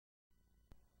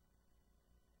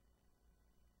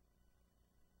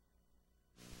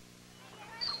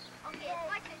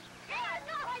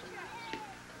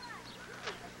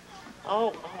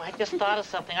I just thought of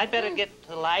something. I better get to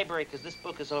the library because this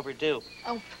book is overdue.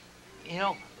 Oh. You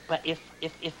know, but if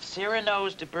Cyrano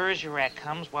de Bergerac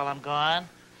comes while I'm gone,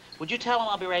 would you tell him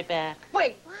I'll be right back?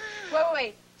 Wait.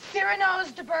 Cyrano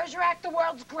de Bergerac, the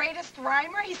world's greatest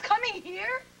rhymer? He's coming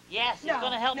here? Yes, he's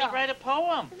going to help me write a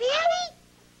poem. Really?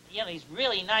 You know, he's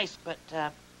really nice, but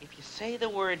if you say the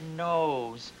word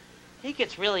nose, he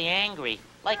gets really angry.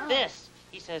 Like this.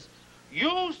 He says,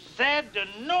 "You said the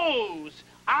nose.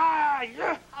 Ah,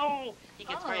 yeah, oh." He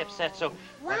gets very upset, so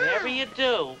whatever you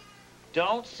do,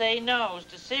 don't say nose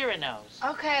to Cyrano's.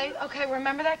 Okay,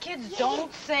 remember that, kids? Yeah,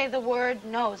 don't say the word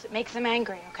nose. It makes him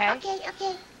angry, okay? Okay.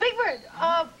 Big Bird,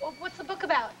 what's the book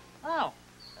about? Oh,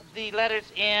 the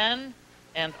letters N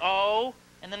and O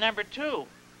and the number 2.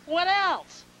 What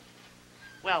else?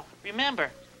 Well, remember,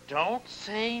 don't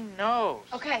say nose.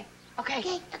 Okay.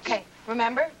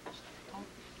 Remember?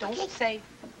 Don't say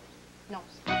nose.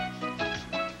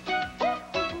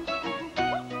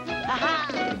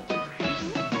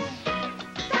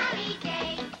 Sunny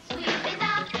day, sweeping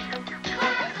up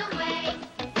clouds away.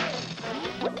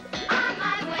 On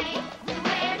my way to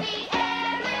where the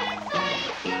air is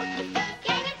sweet.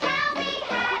 Can you tell me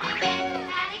how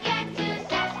to get to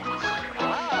Sesame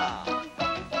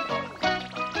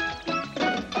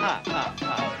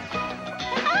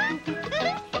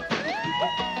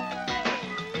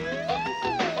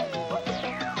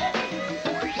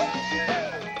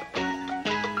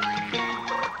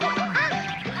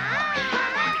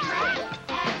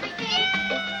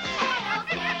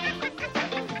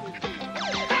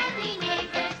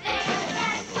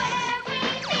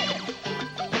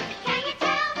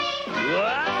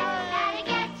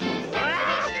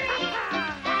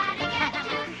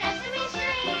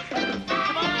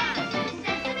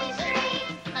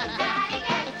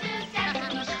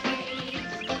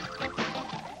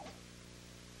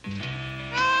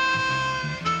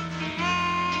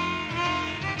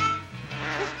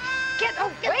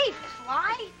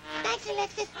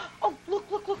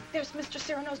There's Mr.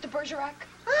 Cyrano de Bergerac.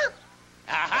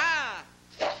 Aha!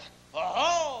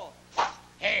 Oh-ho!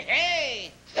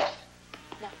 Hey!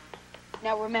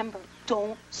 Now remember,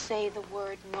 don't say the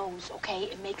word nose, okay?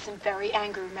 It makes him very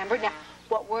angry, remember? Now,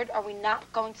 what word are we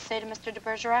not going to say to Mr. de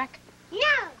Bergerac? No.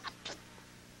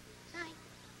 Sorry.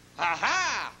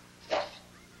 Aha!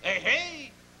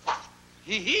 Hey!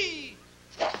 Hee-hee!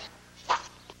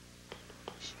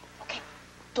 Okay,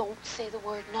 don't say the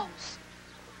word nose.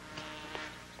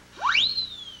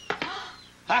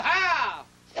 Ha-ha!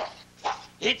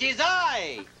 It is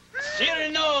I,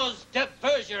 Cyrano de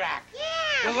Bergerac,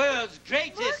 the world's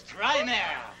greatest rhymer.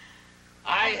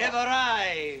 I have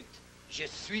arrived. Je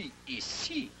suis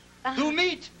ici to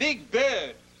meet Big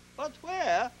Bird. But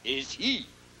where is he?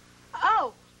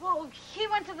 Oh, well, he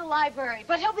went to the library,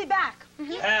 but he'll be back.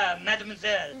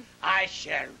 Mademoiselle, I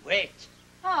shall wait.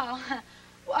 Oh,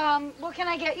 well, can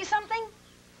I get you something?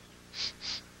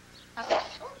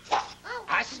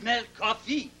 I smell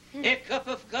coffee. A cup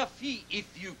of coffee, if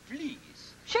you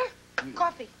please. Sure,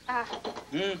 coffee.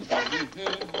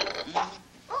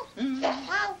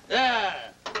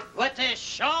 What a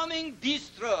charming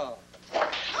bistro.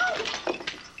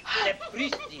 The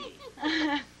Pristi.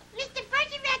 Mr.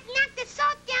 Bergerac knocked the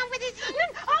salt down with his...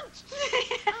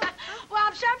 Well,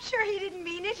 I'm sure he didn't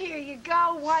mean it. Here you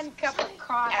go, 1 cup of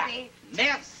coffee.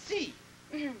 Merci.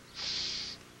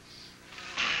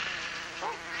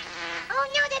 Oh,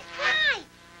 no, that's fly.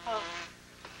 Oh.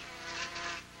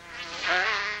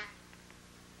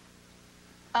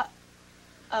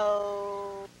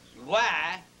 Uh-oh.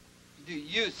 Why do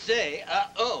you say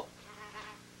uh-oh?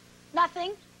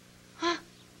 Nothing. Huh?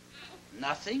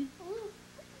 Nothing?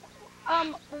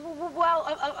 Well,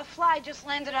 a fly just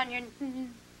landed on your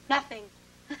nothing.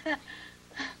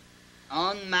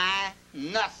 On my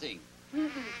nothing.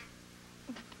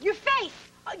 Your face.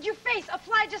 Your face. A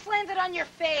fly just landed on your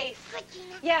face.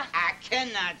 Yeah. I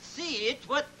cannot see it.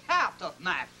 What part of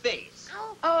my face?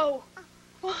 Oh.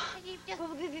 Well,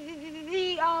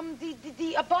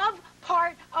 the above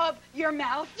part of your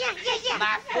mouth. Yeah.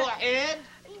 My forehead?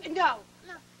 No.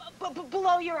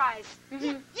 Below your eyes.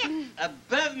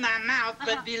 Above my mouth,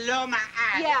 but below my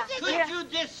eyes. Yeah. Could you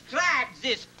describe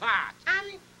this part?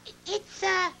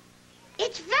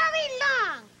 It's very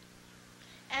long.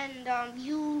 And,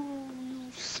 you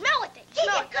smell it.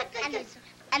 Yeah, good.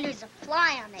 And there's a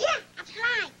fly on it. Yeah, a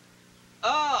fly.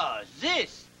 Oh,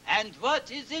 this. And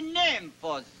what is the name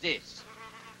for this?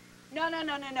 No.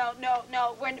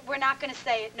 We're not going to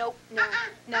say it. No.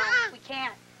 We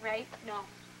can't, right? No.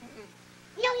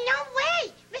 No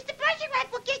way. Mr.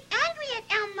 Bergerac will get angry at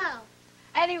Elmo.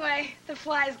 Anyway, the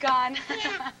fly's gone.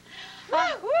 Yeah.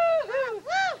 Woo-hoo.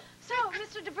 So, Oh,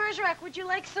 Mr. de Bergerac, would you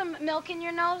like some milk in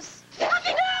your nose? No!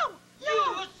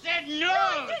 You said no! No,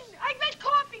 I didn't. I meant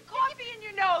coffee. Coffee in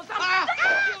your nose.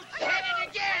 You said it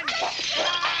again!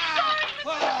 Sorry, Mr. de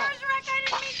Bergerac, I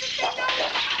didn't mean to say no.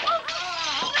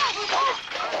 Oh, I'm sorry.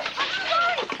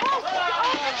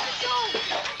 Mr. Joe.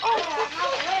 my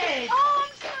leg! Oh,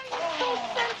 I'm sorry. You're so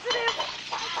sensitive.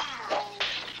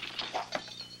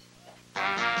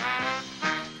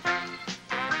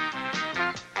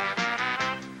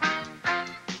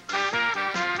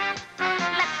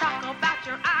 Let's talk about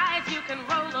your eyes. You can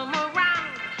roll them around.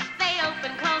 They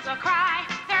open, close, or cry.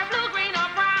 They're blue, green, or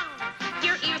brown.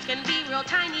 Your ears can be real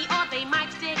tiny, or they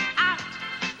might stick out.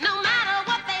 No matter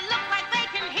what they look like, they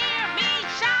can hear me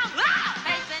shout. Ah!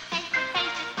 Face it, face it,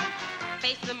 face it.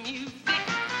 Face the music.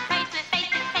 Face it,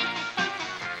 face it, face it, face it.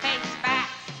 Face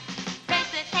facts.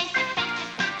 Face it, face it, face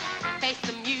it. Face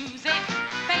the music.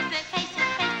 Face it, face it,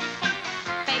 face it, face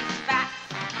it. Face facts.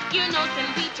 Your nose can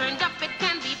be turned up, it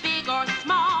can be big or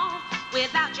small.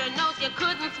 Without your nose, you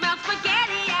couldn't smell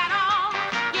spaghetti at all.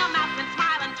 Your mouth can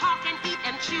smile and talk and eat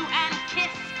and chew and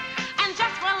kiss. And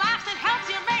just relax, it helps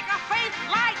you make a face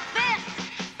like this.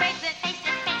 Face it, face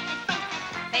it, face it, face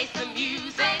it. Face the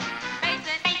music. Face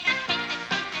it, face it, face it,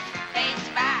 face it. Face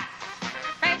facts.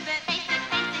 Face it, face it,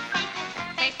 face it, face it.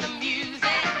 Face the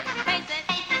music. Face it,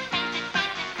 face it, face it,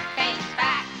 face it. Face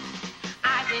facts.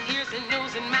 Eyes and ears and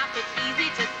nose and mouth, it's easy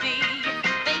to see.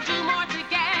 They do more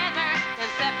together than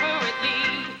separately.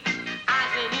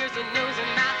 Eyes and ears and nose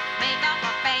and mouth make up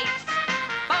a face.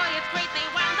 Boy, it's great they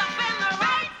wound up in the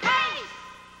right place.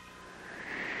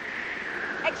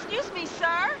 Excuse me,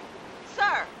 sir?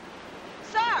 Sir?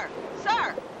 Sir?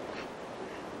 Sir?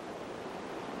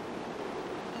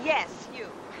 Yes, you.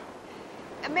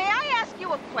 May I ask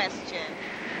you a question?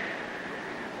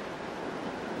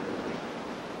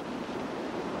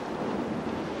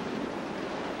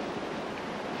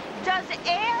 Does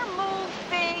air move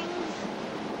things?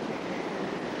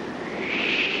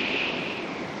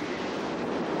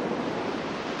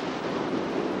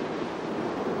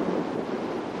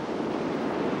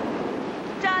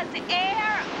 Does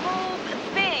air move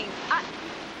things?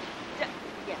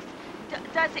 Yes.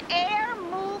 Does air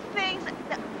move things?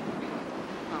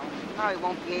 Oh, you probably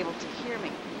won't be able to hear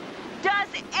me. Does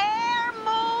air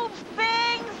move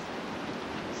things?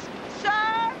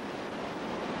 Sir?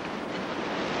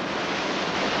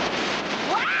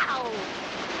 Wow!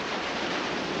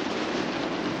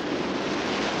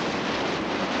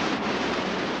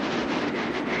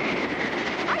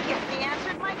 I guess he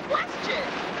answered my question.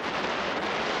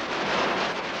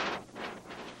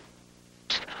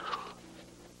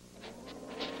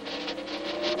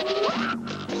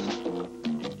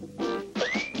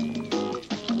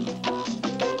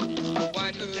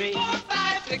 One, two, three, 4,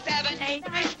 5, 6, 7, 8,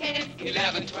 9, 10,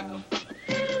 11, 12.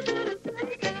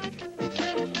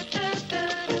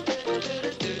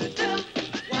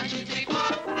 1, 2, 3, 4,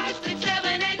 5, 6,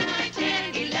 7, 8, 9,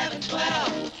 10, 11,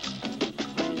 12.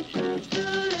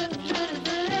 Two!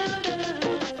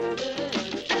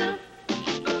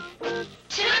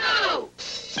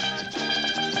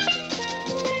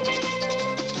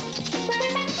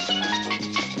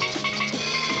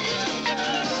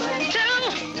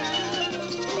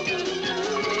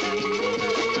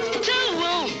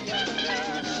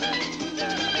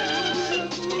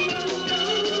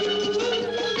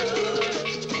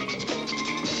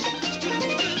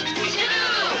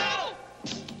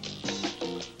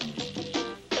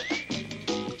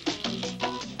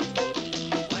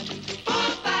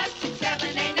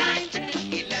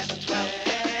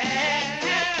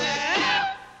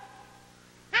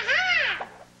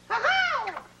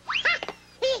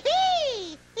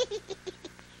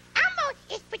 Elmo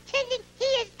is pretending he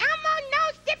is Elmo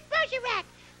Nose de Bergerac,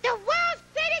 the world's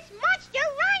greatest monster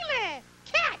wrangler.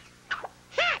 Cat,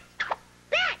 hat,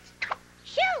 bat,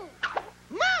 shoe,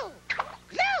 moo,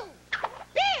 glue,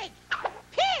 big,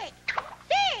 pig,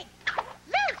 fig,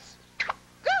 loose,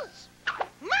 goose,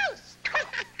 moose.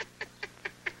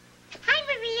 Hi,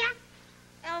 Maria.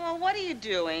 Elmo, what are you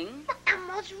doing?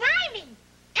 Elmo's rhyming.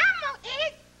 Elmo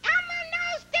is Elmo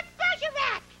Nose de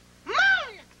Bergerac.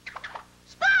 Moon,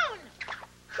 spoon,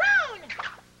 croon.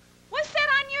 What's that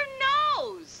on your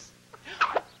nose?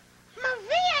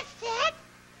 Maria said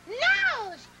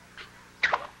nose.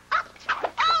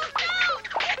 Oh, no!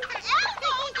 It's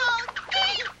Elmo Nose.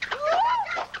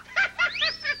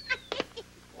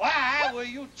 Why were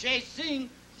you chasing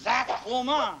that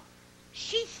woman?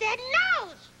 She said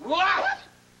nose. What?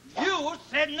 You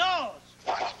said nose.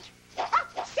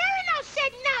 Cyrano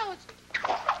said nose.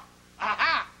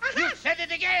 Aha! You said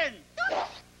it again.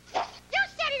 You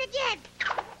said it again.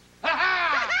 Ha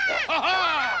ha! Ha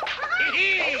ha!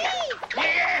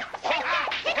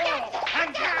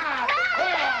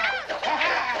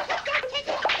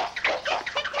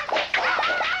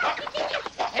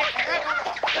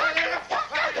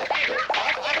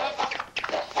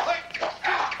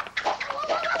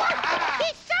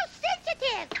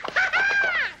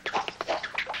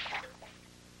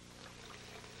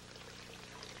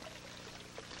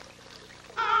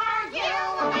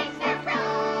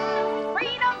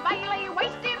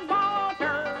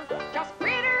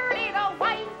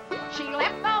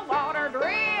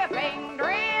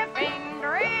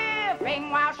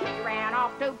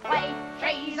 off to play.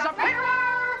 She's a bitter,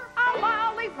 a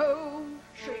lollipoo.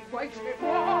 She wasted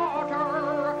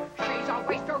water. She's a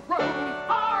waster room.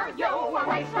 Are you a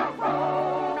waster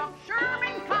room?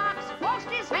 Sherman Cox washed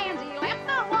his hands. He left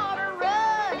the water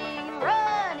running,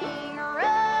 running,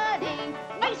 running.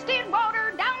 Wasted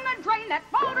water down the drain. That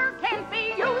water can't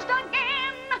be used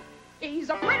again. He's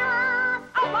a critter,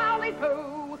 a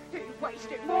lollipoo. He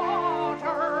wasted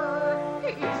water.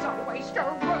 He's a waster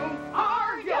room.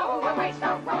 Are you a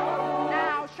waster room?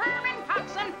 Now Sherman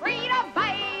Cox and Frida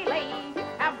Bailey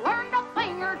have learned a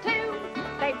thing or two.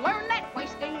 They've learned that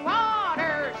wasting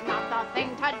water's not the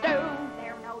thing to do.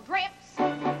 There are no drips, no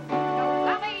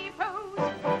lollipoos.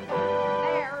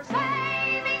 They're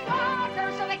saving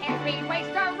water so they can't be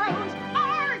waster rooms.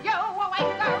 Are you a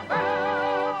waster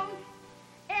room?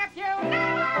 If you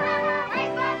never ever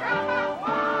waste a drop of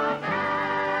water,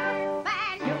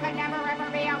 then you can never ever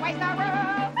be a waster room.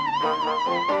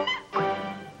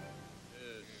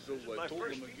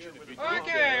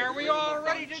 Okay, are we all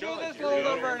ready to do this little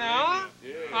number now?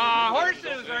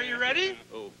 Horses, are you ready?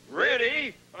 Oh,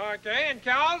 ready? Okay, and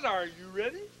cows, are you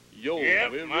ready? Yo,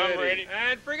 Yep, we're I'm ready.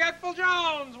 And Forgetful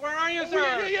Jones, where are you,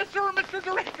 sir? Yes, sir, Mr.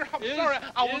 Director. I'm sorry,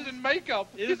 I was in makeup.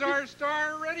 Is our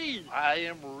star ready? I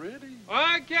am ready.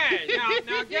 Okay,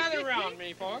 now gather around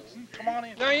me, folks. Come on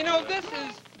in. Now, you know,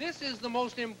 this is the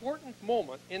most important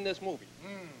moment in this movie.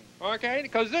 Okay,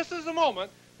 because this is the moment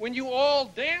when you all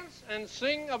dance and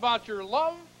sing about your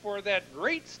love for that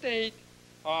great state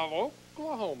of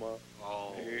Oklahoma.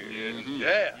 Oh,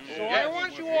 yeah. So I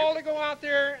want you all to go out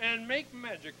there and make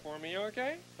magic for me,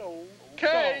 okay?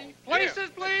 Okay. So, places,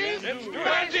 please. It's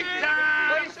magic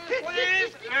time. Places,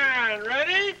 please. And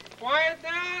ready? Quiet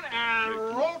down and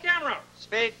roll camera.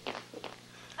 Speak.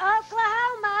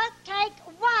 Oklahoma, take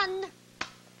one.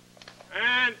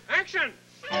 And action.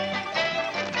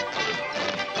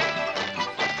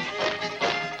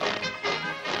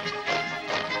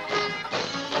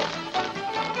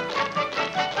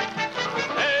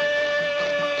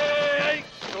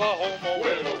 Oklahoma,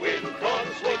 where the wind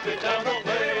comes sweeping down the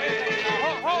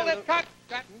plain. Hold it, cut.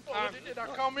 Did I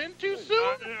come in too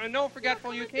soon? No,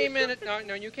 Forgetful, you came in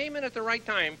at you came in at the right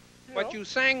time, but you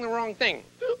sang the wrong thing.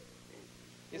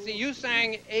 You see, you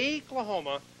sang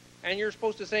Oklahoma, and you're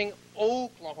supposed to sing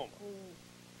Oklahoma.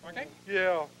 Okay?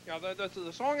 Yeah. Yeah,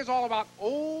 the song is all about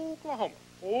Oklahoma.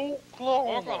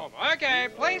 Oklahoma. Okay,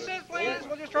 places, please.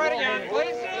 We'll just try it again.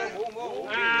 Places.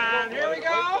 And here we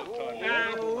go.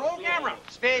 And roll camera.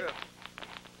 Speak.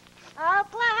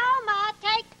 Oklahoma,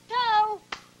 take two.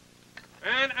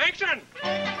 And action.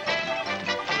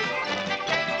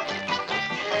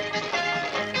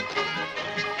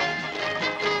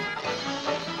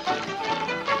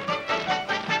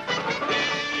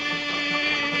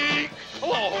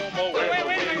 Oklahoma, Wait.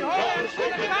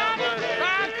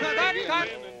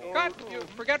 Cut. You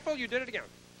Forgetful, you did it again.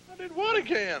 I did what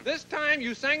again? This time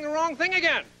you sang the wrong thing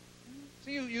again.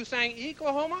 See, you sang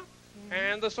Oklahoma,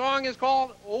 and the song is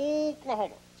called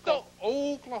Oklahoma. It's called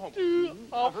Oklahoma.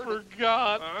 I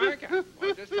forgot. Okay.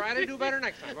 Well, just try to do better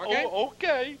next time, okay?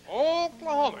 Okay.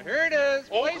 Oklahoma. Here it is.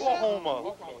 Places.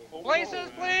 Oklahoma. Places,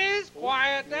 please.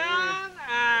 Quiet down.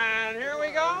 And here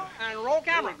we go. And roll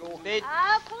camera. Speak.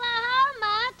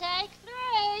 Oklahoma, take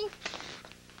three.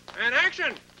 And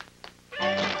action.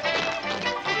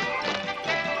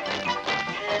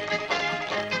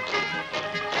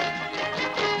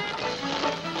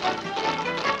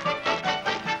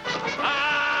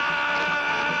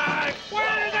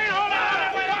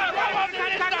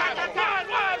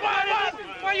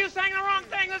 Well, you sang the wrong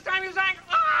thing. This time you sang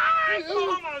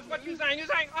Oklahoma is what you sang. You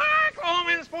sang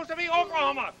Oklahoma. It's supposed to be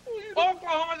Oklahoma.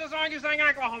 Oklahoma is the song you sang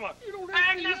Oklahoma.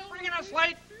 And just bring in a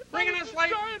slate. Bring in a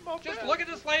slate. Just look at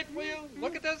the slate, will you?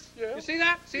 Look at this. Yeah. You see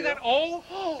that? See that O?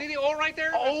 See the O right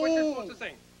there? That's what you're supposed to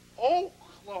sing.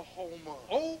 Oklahoma.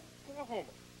 Oklahoma.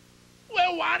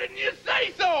 Well, why didn't you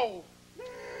say so?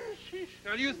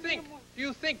 Now, do you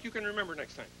think you can remember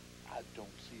next time? I don't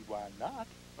see why not.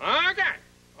 Okay.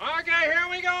 Okay, here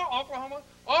we go. Oklahoma.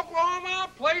 Oklahoma,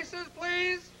 places,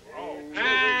 please.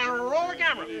 And roll the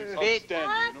camera. Speak.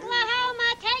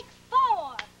 Oklahoma, take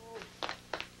four.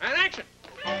 And action.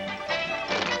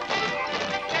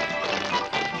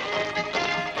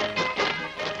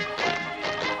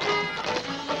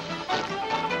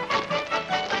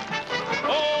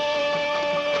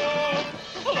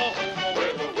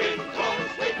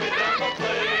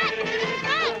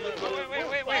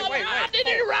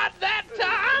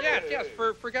 Yes,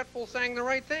 Forgetful sang the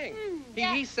right thing.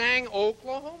 He sang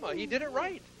Oklahoma. He did it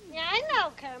right. Yeah, I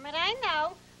know, Kermit, I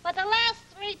know. But the last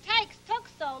three takes took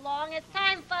so long, it's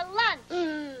time for lunch.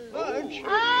 Lunch?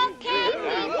 Okay,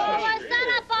 people, what's that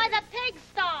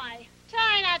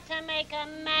to make a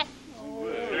mess.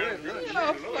 You're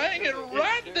not playing it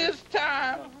right this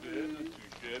time. Not too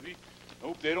shabby.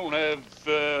 Hope they don't have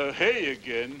hay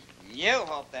again. You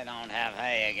hope they don't have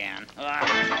hay again.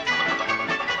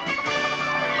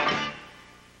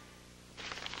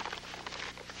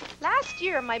 Last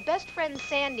year, my best friend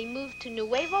Sandy moved to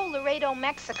Nuevo Laredo,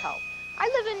 Mexico. I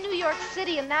live in New York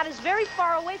City, and that is very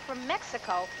far away from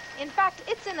Mexico. In fact,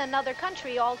 it's in another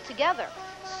country altogether.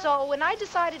 So when I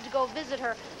decided to go visit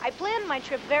her, I planned my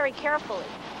trip very carefully.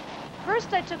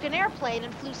 First, I took an airplane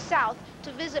and flew south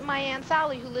to visit my Aunt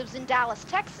Sally, who lives in Dallas,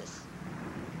 Texas.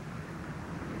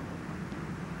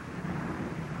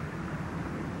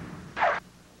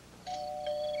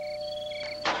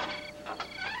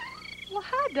 Well,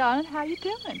 hi, darling. How you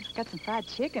doing? Got some fried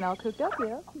chicken all cooked up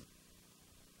here.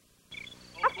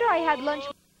 After I had lunch,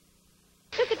 I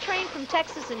took a train from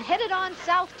Texas and headed on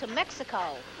south to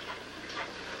Mexico.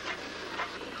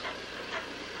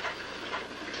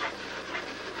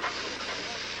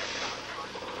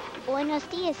 Buenos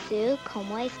dias, Sue.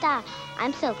 ¿Cómo está?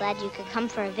 I'm so glad you could come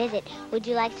for a visit. Would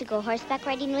you like to go horseback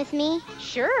riding with me?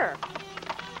 Sure.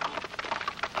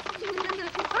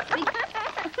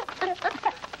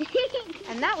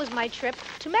 And that was my trip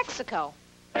to Mexico.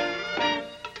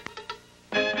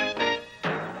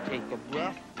 Take a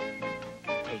breath.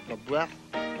 Take a breath.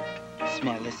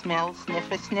 Smell a smell,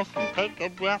 sniff a sniff, and take a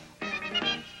breath.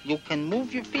 You can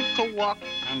move your feet to walk,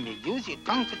 and you use your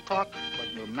tongue to talk,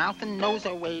 but your mouth and nose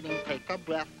are waiting. Take a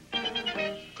breath.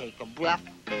 Take a breath.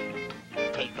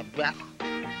 Take a breath.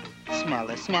 Smell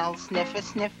a smell, sniff a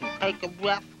sniff, and take a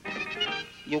breath.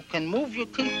 You can move your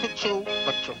teeth to chew,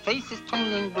 but your face is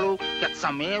turning blue. Get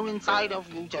some air inside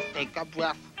of you, just take a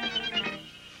breath.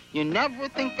 You never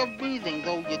think of breathing,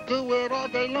 though you do it all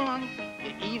day long.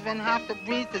 You even have to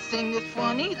breathe to sing this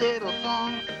funny little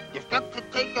song. You've got to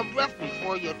take a breath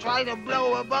before you try to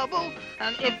blow a bubble.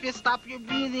 And if you stop your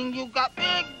breathing, you got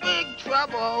big, big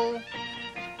trouble.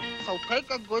 So take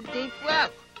a good deep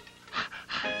breath.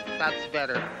 That's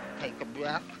better. Take a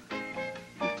breath.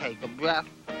 Take a breath.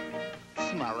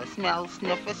 Smell a smell,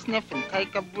 sniff a sniff, and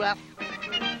take a breath.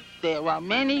 There are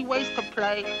many ways to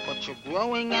play, but you're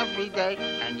growing every day,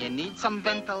 and you need some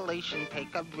ventilation.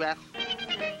 Take a breath.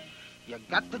 You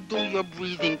got to do your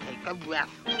breathing. Take a breath.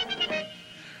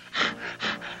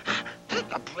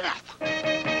 Take a breath.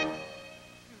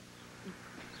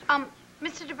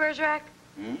 Mr. de Bergerac,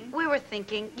 we were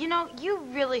thinking, you know, you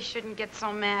really shouldn't get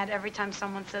so mad every time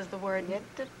someone says the word.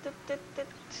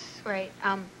 Right,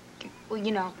 well,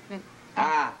 you know.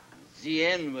 Ah, the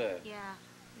N-word. Yeah.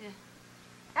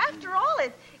 After all,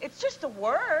 it's just a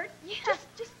word. Yeah.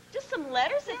 Just some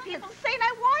letters that people say.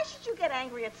 Now, why should you get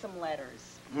angry at some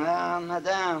letters? Ah,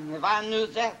 madame, if I knew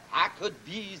that, I could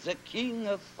be the king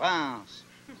of France.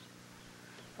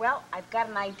 Well, I've got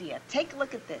an idea. Take a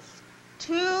look at this.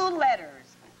 2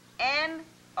 letters.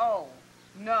 N-O.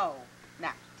 No.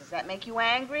 Now, does that make you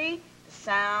angry? The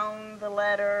sound, the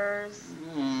letters?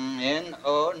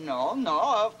 N-O, no,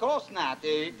 of course not.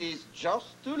 It is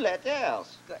just 2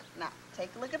 letters. Good. Now,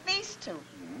 take a look at these 2.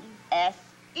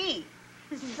 S-E.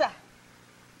 S.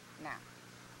 Now,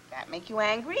 that make you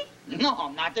angry? No,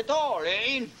 not at all.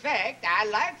 In fact, I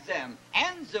like them.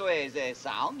 And the way they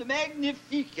sound,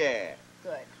 magnifique.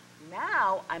 Good.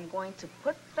 Now, I'm going to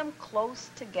put them close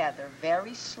together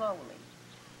very slowly.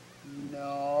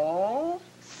 No.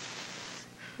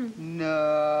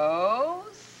 No.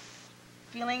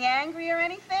 Feeling angry or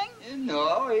anything?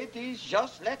 No, it is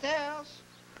just letters.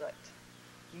 Good.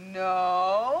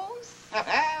 Nose.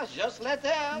 Just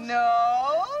letters.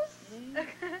 Nose.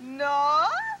 Nose.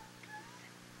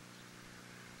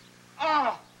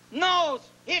 Ah, nose.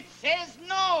 It says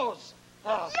nose.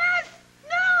 Oh. Yes,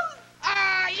 nose.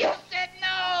 Ah, you said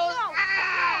nose. No.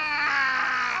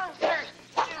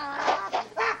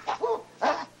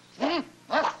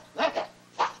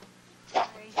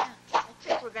 I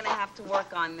think we're going to have to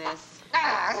work on this.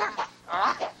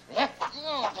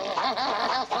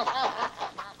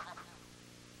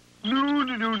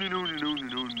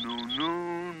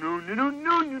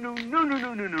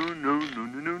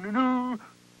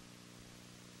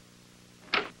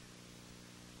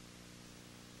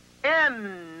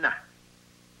 N.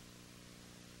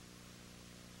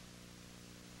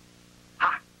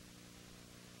 Ha.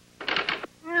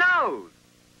 Nose.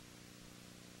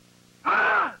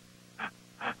 Ah.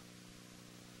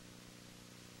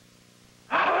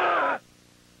 Ah.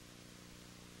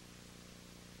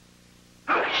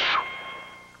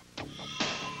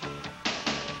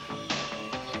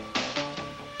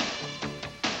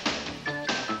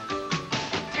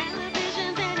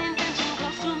 Television's an invention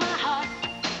close to my heart,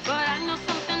 but I know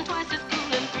something twice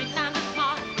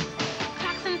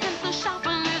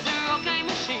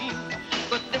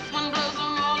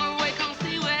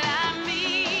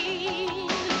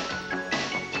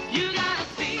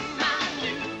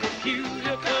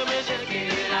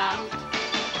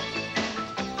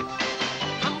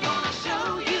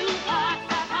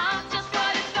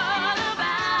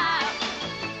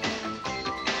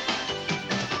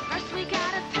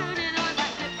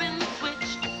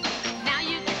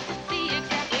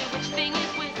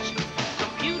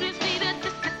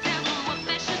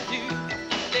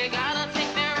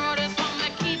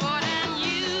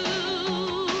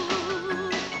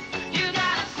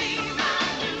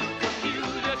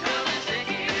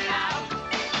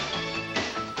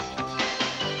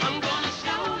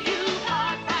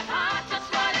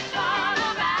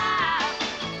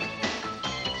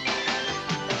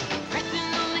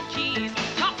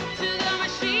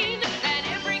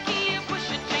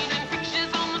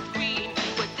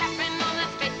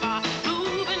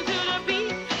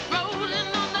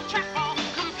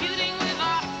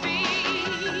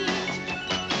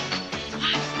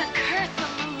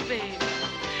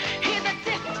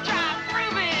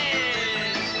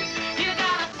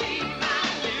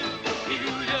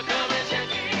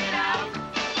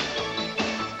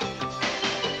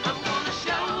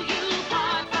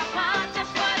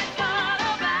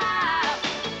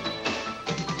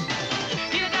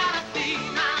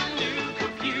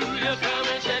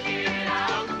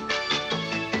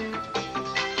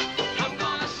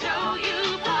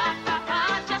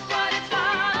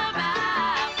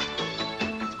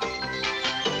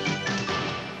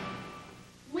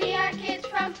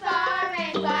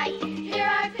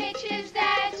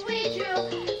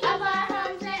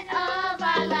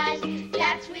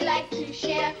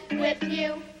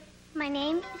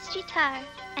Jitar,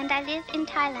 and I live in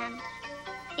Thailand.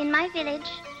 In my village,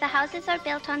 the houses are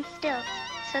built on stilts,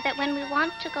 so that when we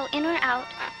want to go in or out,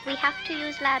 we have to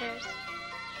use ladders.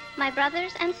 My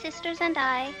brothers and sisters and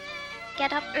I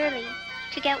get up early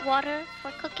to get water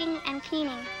for cooking and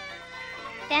cleaning.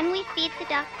 Then we feed the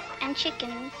ducks and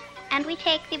chickens, and we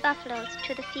take the buffaloes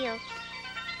to the fields.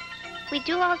 We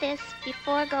do all this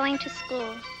before going to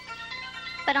school.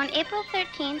 But on April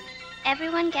 13th,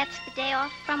 everyone gets the day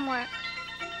off from work.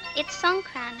 It's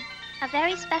Songkran, a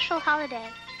very special holiday.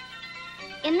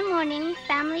 In the morning,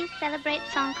 families celebrate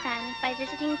Songkran by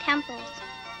visiting temples.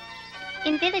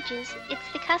 In villages,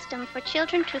 it's the custom for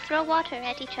children to throw water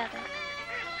at each other,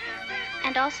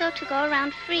 and also to go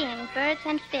around freeing birds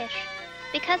and fish,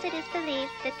 because it is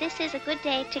believed that this is a good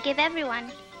day to give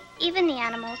everyone, even the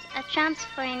animals, a chance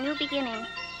for a new beginning.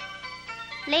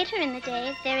 Later in the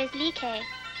day, there is Like,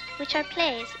 which are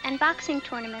plays and boxing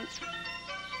tournaments.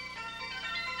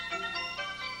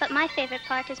 But my favorite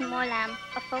part is Morlam,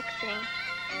 a folk sing.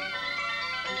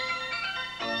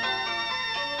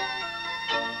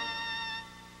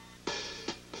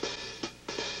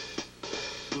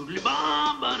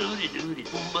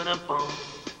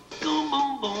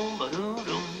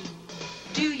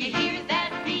 Do you hear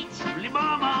that beat?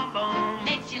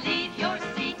 Makes you leave your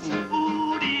seat.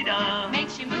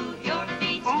 Makes you move your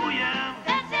feet. Oh yeah.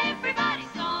 That's everybody's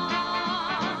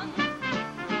song.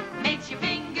 Makes your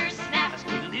fingers snap.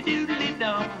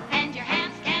 And your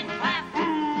hands can clap.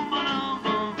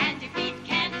 And your feet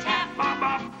can tap. Come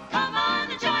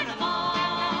on and join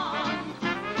along.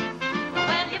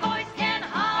 Well, your voice can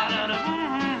hum.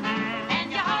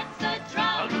 And your heart's a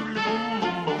drum.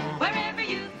 Wherever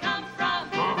you come from,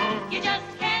 you just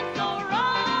can't go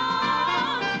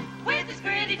wrong. With this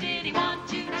pretty ditty, want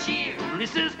to cheer.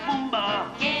 This is Boomba.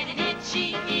 Get an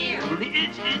itchy ear.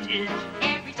 Itch, itch, itch.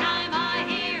 Every time I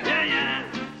hear Yeah, yeah.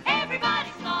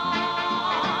 everybody's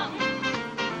song.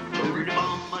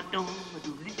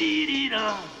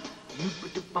 Doodly-bomba-dum-ba-doodly-dee-dee-da.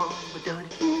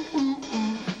 You-ba-da-bomba-da-dee.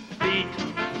 Ooh-ooh-ooh. Beat.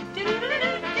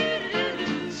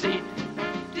 Seat.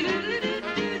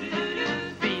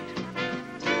 Beat.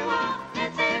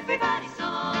 That's everybody's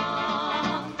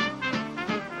song.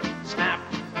 Snap.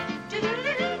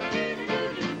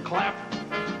 Clap.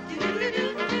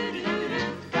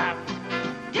 Tap.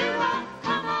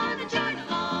 Come on and join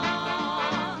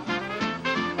along.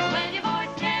 Well, your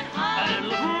voice can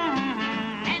hum.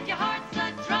 And your heart's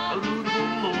a drum.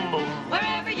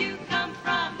 Wherever you come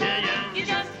from, you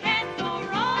just can't go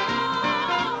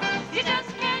wrong. You just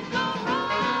can't go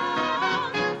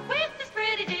wrong. With this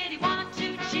pretty ditty, want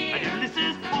to cheer. This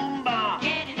is Boomba.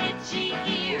 Get an itchy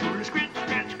ear. Scritch,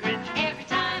 scratch, scritch. Every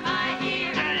time I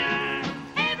hear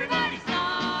everybody's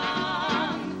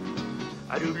song.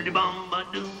 A doodly bomba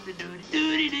doodly doodly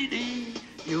doody dee dee.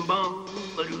 You bomba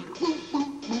doodly woo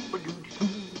woo woo ba doody doo.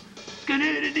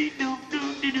 Skadady dee doo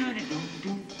doody doody doo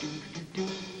doo doo doo doo.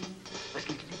 A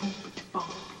skiddly boo ba doo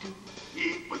bomba doo.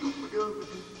 Yeah ba doo ba doo ba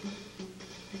doo doo doo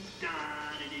doo da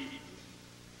dee dee dee.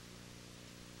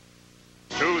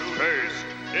 Toothpaste,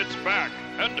 it's back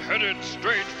and headed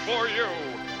straight for you.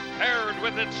 Paired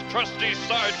with its trusty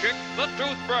sidekick, the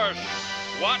toothbrush.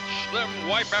 Watch them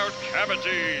wipe out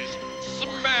cavities,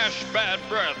 smash bad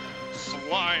breath,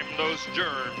 slime those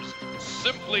germs,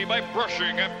 simply by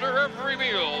brushing after every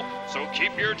meal. So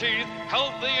keep your teeth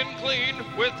healthy and clean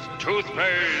with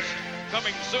toothpaste.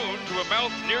 Coming soon to a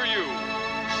mouth near you.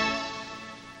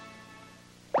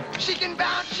 She can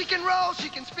bounce, she can roll, she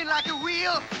can spin like a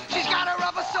wheel. She's got a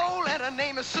rubber soul and her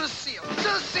name is Cecile.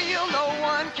 Cecile, no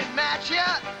one can match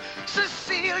ya.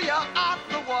 Cecile, you're off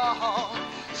the wall.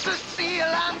 Cecile,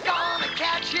 I'm gonna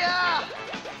catch ya.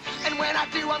 And when I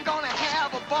do, I'm gonna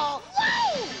have a ball.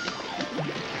 Woo!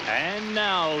 And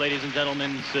now, ladies and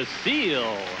gentlemen,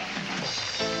 Cecile.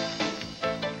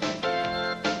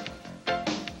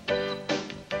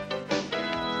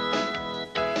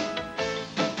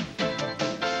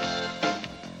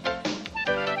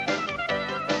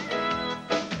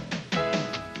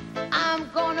 I'm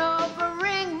gonna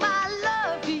bring my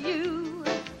love to you.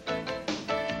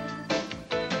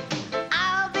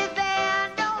 I'll be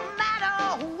there no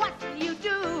matter what you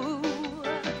do.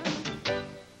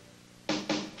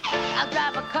 I'll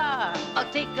drive a car,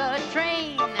 I'll take a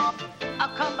train.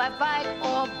 I'll come by bike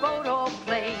or boat or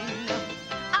plane.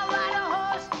 I'll ride a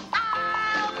horse,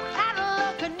 I'll paddle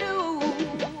a canoe.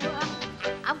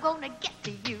 I'm gonna get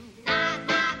to you.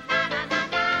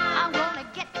 I'm gonna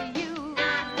get to you.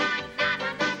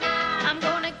 I'm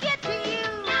gonna get to you.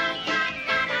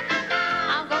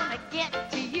 I'm gonna get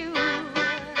to you.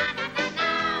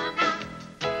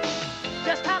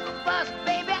 Just hop a bus,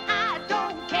 baby, I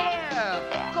don't care.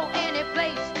 Go any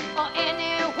place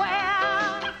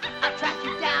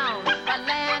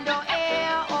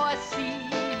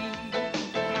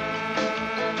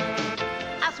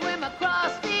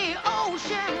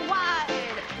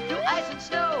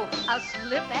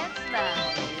slip and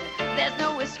slide. There's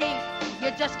no escape,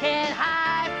 you just can't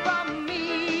hide from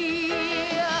me.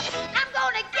 I'm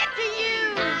gonna get to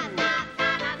you. I'm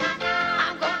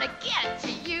gonna get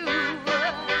to you. I'm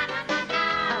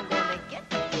gonna get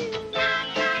to you.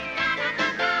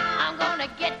 I'm gonna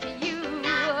get to you.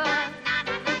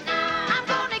 I'm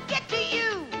gonna get to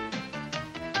you.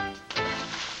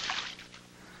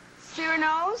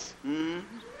 Cyrano's?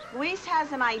 Luis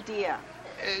has an idea.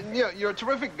 You're a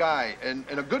terrific guy and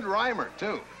a good rhymer,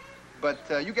 too. But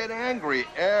you get angry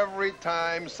every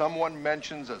time someone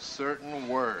mentions a certain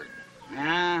word.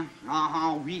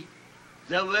 Oui.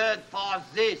 The word for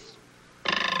this.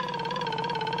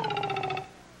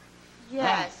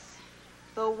 Yes.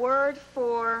 The word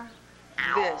for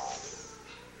this.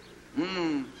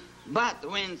 But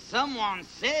when someone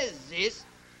says this,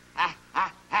 I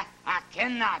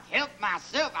cannot help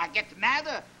myself. I get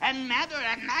madder and madder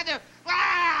and madder.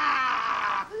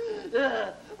 Ah!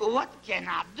 What can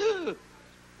I do?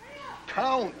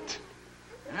 Count.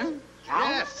 Huh?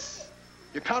 Yes.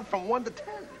 You count from 1 to 10,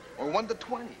 or 1 to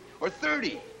 20, or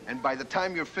 30. And by the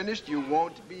time you're finished, you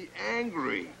won't be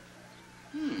angry.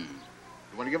 You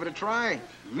want to give it a try?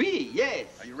 Oui, yes.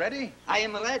 Are you ready? I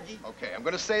am ready. Okay, I'm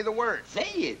going to say the word. Say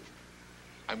it.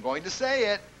 I'm going to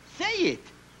say it. Say it.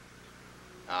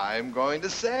 I'm going to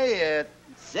say it.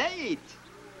 Say it.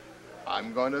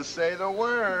 I'm going to say the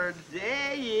word.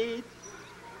 Say it.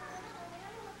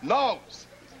 Nose.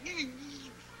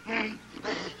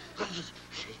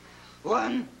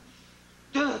 1,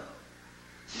 2,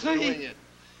 3,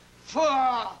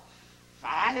 4,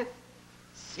 5,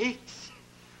 6,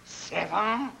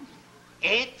 7,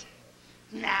 8,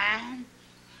 9,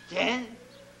 10,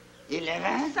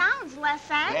 11. Sounds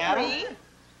less angry.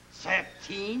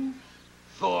 13,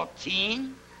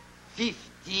 14,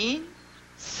 15,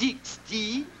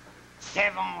 16,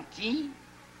 17,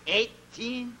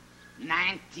 18,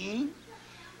 19,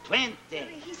 20.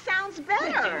 He sounds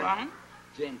better. 21,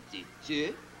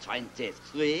 22,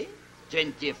 23,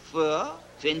 24,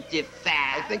 25.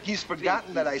 I think he's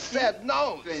forgotten that I said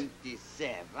nose.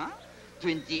 27,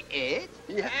 28,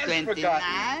 He has 29,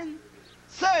 forgotten.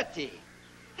 30.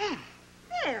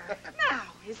 There. Now,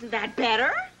 isn't that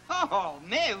better? Oh,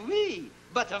 mais oui.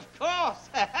 But of course,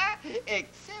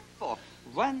 except for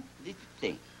one little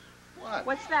thing. What?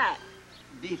 What's that?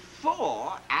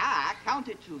 Before I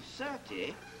counted to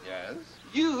 30, Yes?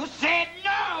 you said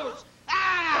nose.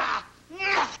 Ah!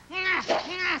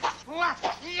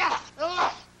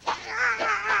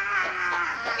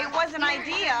 It was an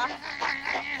idea.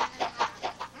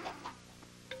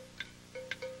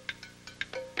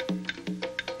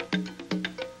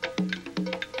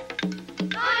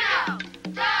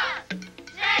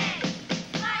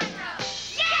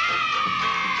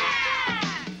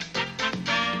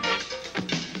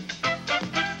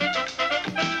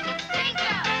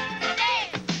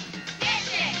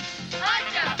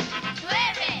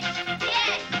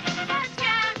 Let's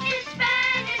count in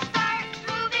Spanish, start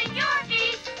moving your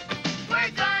feet.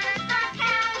 We're gonna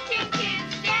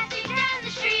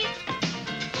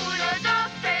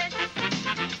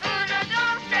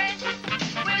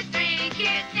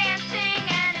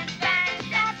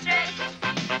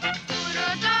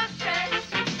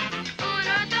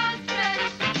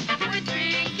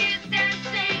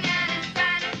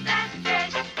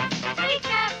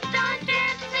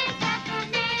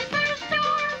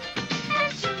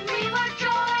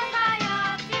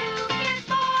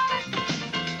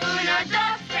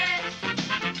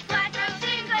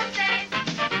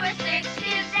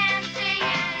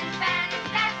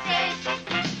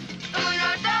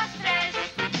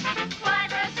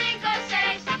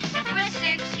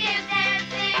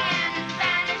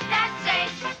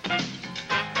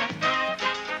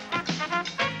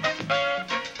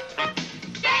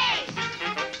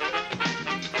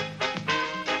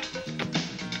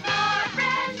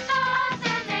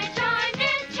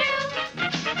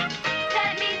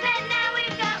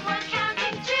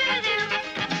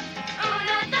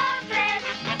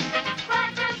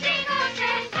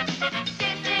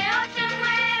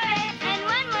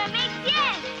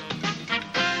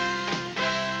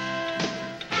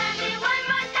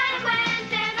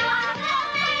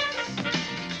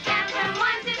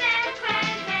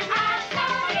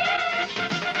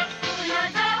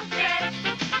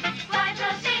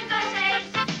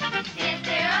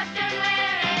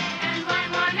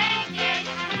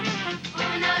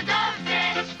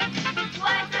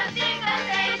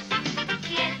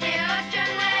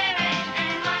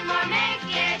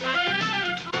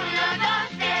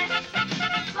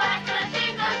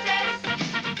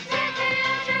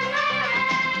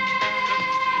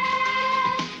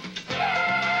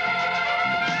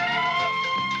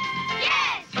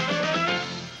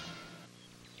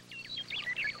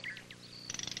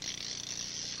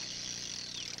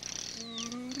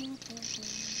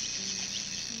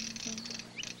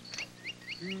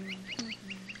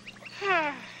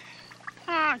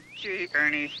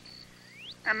Ernie.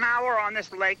 An hour on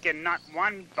this lake and not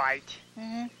one bite.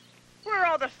 Mm-hmm. Where are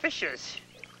all the fishes?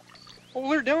 Oh,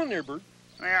 they're down there, Bert.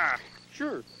 Yeah.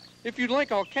 Sure. If you'd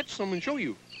like, I'll catch some and show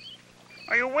you.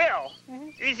 Oh, you will? Mm-hmm.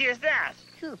 Easy as that?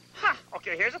 Sure. Ha!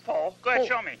 Okay, here's a pole. Go ahead,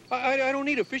 show me. I don't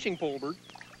need a fishing pole, Bert.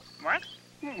 What?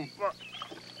 Mm-mm. Well,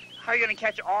 how are you going to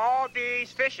catch all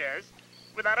these fishes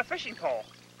without a fishing pole?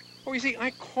 Oh, you see,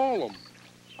 I call them.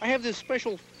 I have this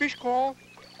special fish call,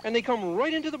 and they come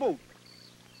right into the boat.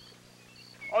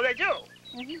 Oh, they do?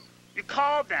 Mm-hmm. You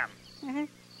called them? Mm-hmm.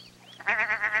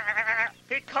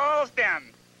 He calls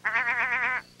them.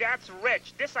 That's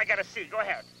rich. This I got to see. Go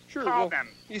ahead. Sure. Call well, them.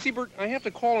 You see, Bert, I have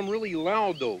to call them really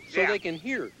loud, though, so Yeah. they can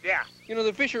hear. Yeah. You know,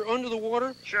 the fish are under the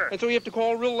water. Sure. And so you have to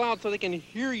call real loud so they can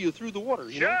hear you through the water,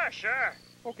 you know? Sure.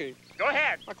 Okay. Go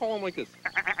ahead. I call them like this.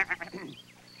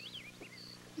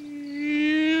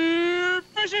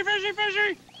 Fishy, fishy,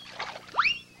 fishy.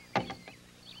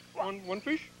 One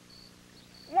fish?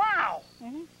 Wow.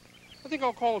 Mm-hmm. I think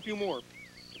I'll call a few more.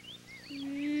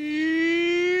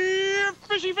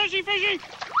 Fishy, fishy, fishy.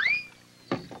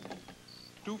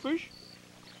 2 fish?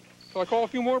 Shall I call a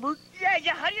few more, Bert?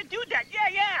 Yeah. How do you do that?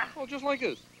 Yeah. Oh, just like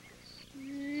this.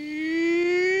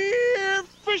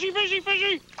 Fishy, fishy,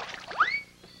 fishy.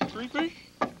 3 fish?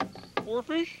 4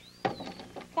 fish?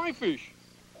 5 fish.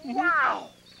 Mm-hmm. Wow.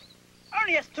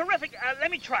 Ernie, that's terrific.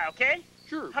 Let me try, okay?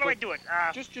 Sure. How do I do it?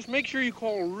 Just make sure you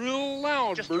call real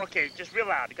loud, Bert. Okay, just real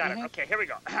loud. Got it. Okay, here we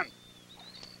go.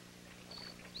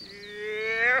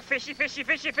 Fishy, fishy,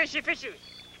 fishy, fishy, fishy.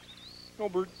 No,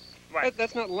 Bert. What?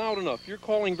 That's not loud enough. You're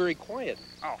calling very quiet.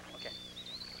 Oh, okay.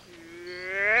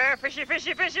 Fishy,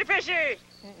 fishy, fishy, fishy.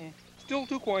 Mm-mm. Still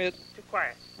too quiet. Too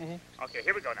quiet. Mm-hmm. Okay,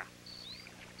 here we go now.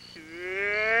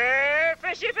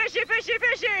 Fishy, fishy, fishy,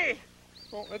 fishy.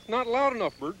 Well, that's not loud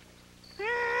enough, Bert.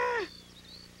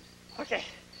 Okay.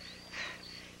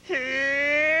 Fishy,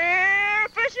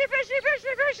 fishy,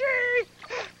 fishy, fishy.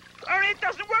 Ernie, it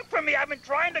doesn't work for me. I've been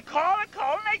trying to call and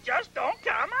they just don't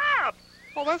come up.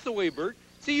 Oh, that's the way, Bert.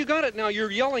 See, you got it now.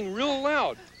 You're yelling real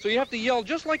loud. So you have to yell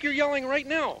just like you're yelling right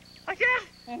now. Okay?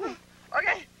 Mm-hmm.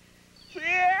 Okay.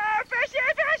 Yeah, fishy,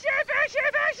 fishy, fishy,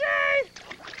 fishy.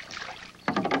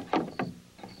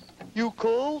 You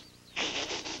cold?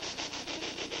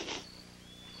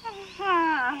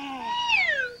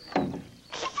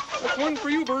 That's one for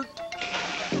you, Bert.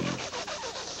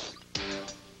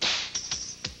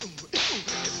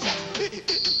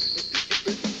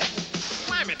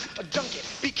 Slam it, dunk it,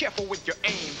 be careful with your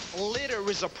aim. Litter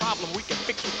is a problem we can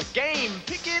fix with the game.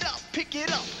 Pick it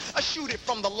up, shoot it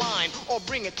from the line, or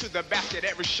bring it to the basket.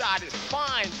 Every shot is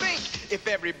fine. Think, if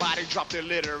everybody dropped their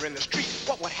litter in the street,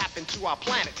 what would happen to our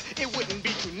planet? It wouldn't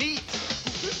be too neat.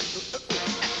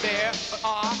 There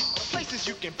are places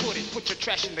you can put it. Put your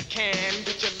trash in the can,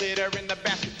 get your litter in the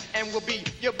basket, and we'll be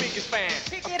your biggest fan.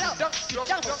 Pick it up, dunk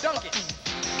it.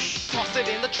 Toss it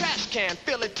in the trash can,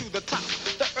 fill it to the top.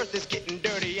 The earth is getting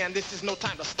dirty, and this is no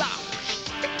time to stop.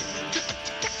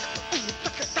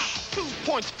 2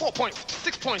 points, 4 points,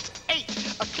 6 points, 8.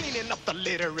 Cleaning up the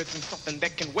litter isn't something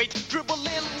that can wait. Dribble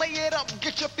in, lay it up,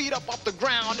 get your feet up off the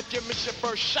ground. If you miss your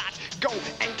first shot, go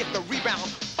and get the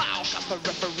rebound. Foul shot the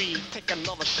referee, take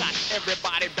another shot.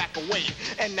 Everybody back away,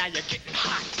 and now you're getting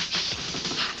hot.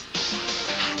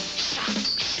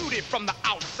 Shoot it from the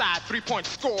outside, 3-point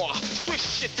score.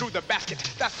 Swish it through the basket,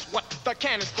 that's what the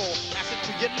can is for. Pass it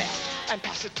to your left, and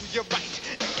pass it to your right.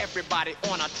 Everybody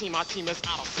on our team is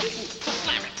out of sight. So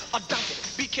slam it, or dunk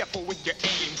it, be careful with your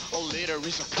aim. A litter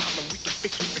is a problem we can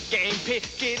fix with the game.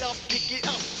 Pick it up,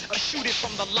 shoot it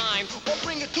from the line, or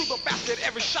bring it to the basket.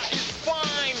 Every shot is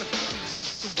fine.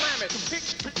 Slam it, pick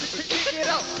it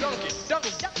up, dunk it,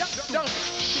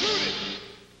 shoot it.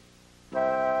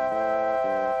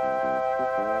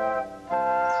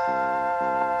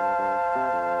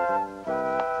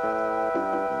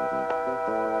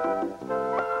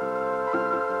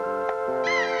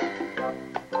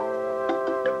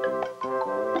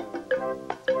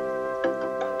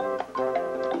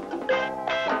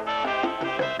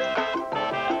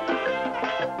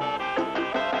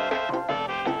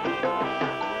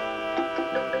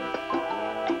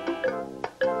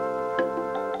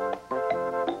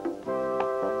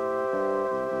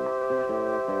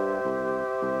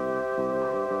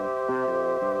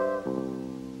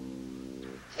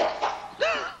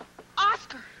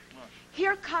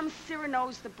 Here comes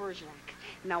Cyrano's the Bergerac.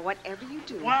 Now, whatever you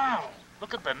do... Wow,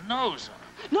 look at the nose on him.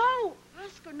 No,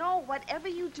 Oscar, no. Whatever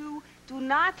you do, do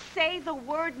not say the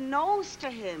word nose to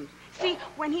him. See,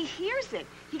 when he hears it,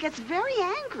 he gets very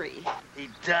angry. He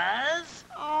does?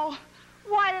 Oh,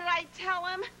 why did I tell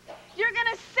him? You're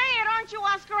gonna say it, aren't you,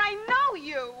 Oscar? I know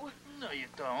you. No, you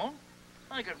don't.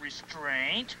 I got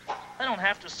restraint. I don't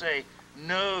have to say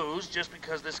nose just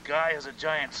because this guy has a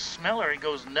giant smeller and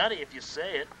goes nutty if you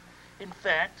say it. In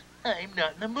fact, I'm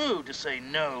not in the mood to say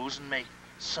nose and make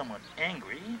someone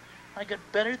angry. I got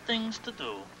better things to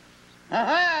do.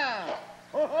 Ha-ha!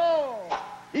 Ho-ho!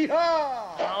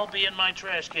 Hee-haw! I'll be in my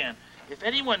trash can. If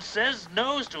anyone says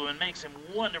nose to him and makes him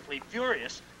wonderfully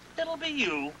furious, it'll be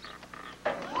you.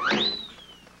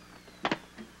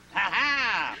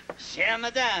 Ha-ha! Chère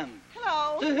madame.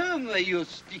 Hello. To whom were you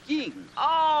speaking?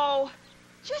 Oh,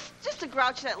 just a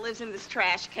grouch that lives in this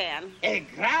trash can. A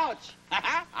grouch?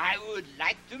 I would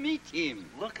like to meet him.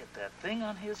 Look at that thing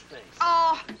on his face.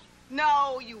 Oh,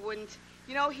 no, you wouldn't.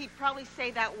 You know, he'd probably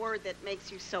say that word that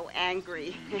makes you so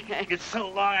angry. It's so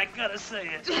long, I gotta say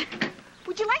it.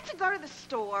 Would you like to go to the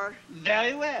store?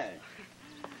 Very well.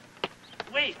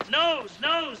 Wait, nose,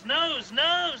 nose, nose,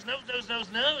 nose, nose, nose, nose,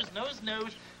 nose, nose,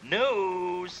 nose,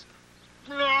 nose.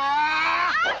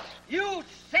 You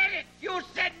said it! You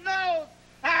said no!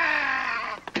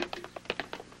 Ah!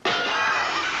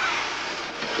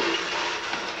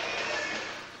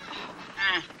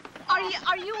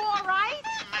 Are you all right?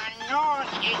 My nose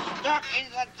is stuck in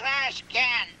the trash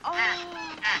can. Oh.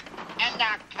 And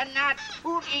I cannot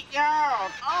pull it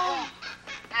out. Oh.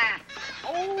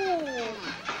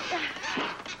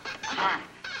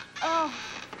 Oh.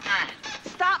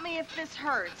 Stop me if this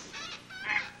hurts.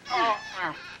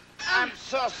 I'm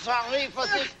so sorry for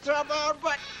this trouble,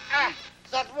 but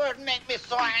that word made me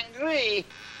so angry.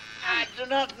 I do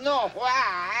not know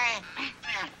why.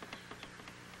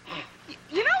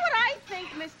 You know what I think,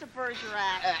 Mr.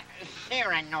 Bergerac?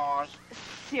 Cyrano's.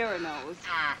 Cyrano's.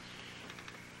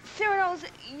 Cyrano's,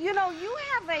 you know, you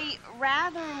have a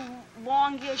rather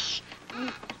longish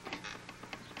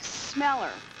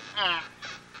smeller.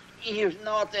 You've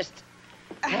noticed.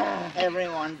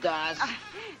 Everyone does.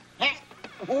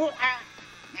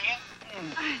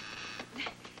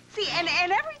 See, and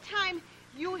every time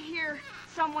you hear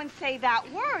someone say that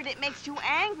word, it makes you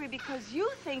angry because you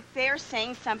think they're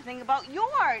saying something about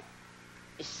your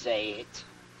Say it.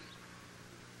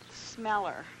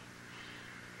 smeller.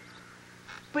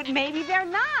 But maybe they're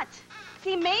not.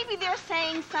 See, maybe they're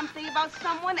saying something about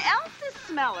someone else's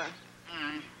smeller.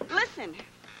 Listen,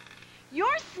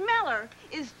 your smeller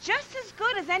is just as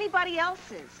good as anybody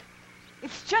else's.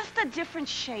 It's just a different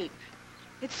shape.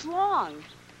 It's long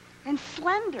and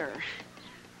slender.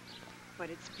 But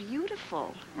it's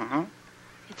beautiful.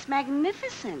 It's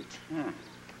magnificent. And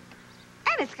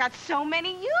it's got so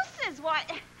many uses. Why,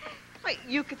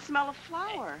 you could smell a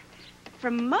flower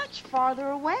from much farther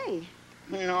away.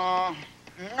 No,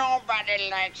 nobody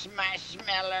likes my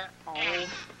smeller. Oh,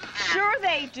 sure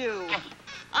they do.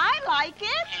 I like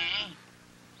it.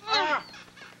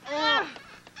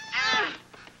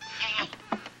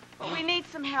 But we need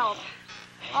some help.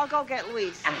 I'll go get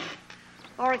Luis.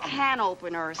 Or a can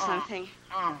opener or something.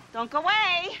 Don't go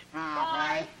away.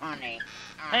 Bye. Funny.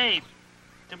 Hey,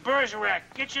 de Bergerac,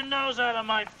 get your nose out of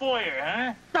my foyer,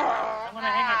 huh? I'm gonna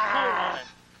hang a coat on it.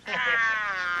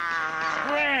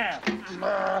 Scram!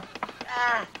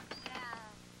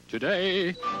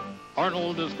 Today,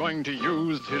 Arnold is going to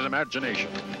use his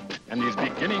imagination, and he's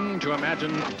beginning to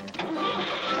imagine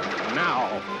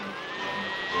now.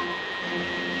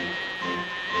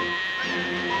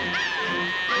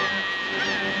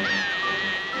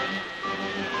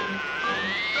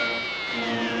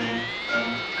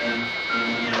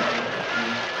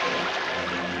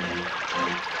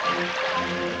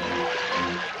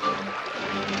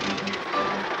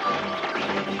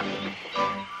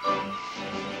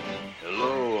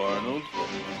 Hello, Arnold.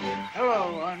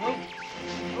 Hello, Arnold.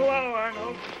 Hello,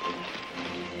 Arnold.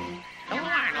 Hello,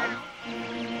 Arnold.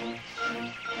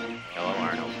 Hello,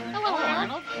 Arnold. Hello,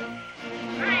 Arnold.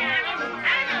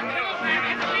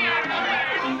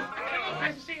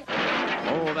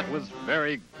 Oh, that was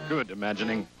very good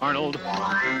imagining, Arnold.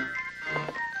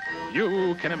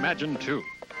 You can imagine too,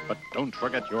 but don't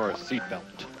forget your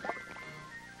seatbelt.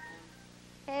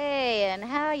 Hey, and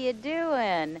how you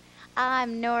doing?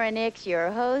 I'm Nora Nix,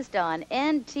 your host on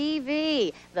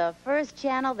NTV, the first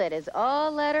channel that is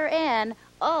all letter N,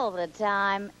 all the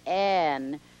time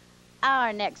N.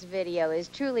 Our next video is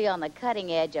truly on the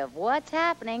cutting edge of what's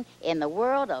happening in the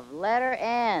world of letter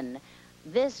N.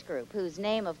 This group, whose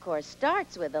name, of course,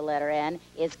 starts with the letter N,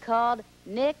 is called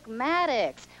Nick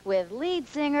Maddox, with lead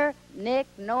singer Nick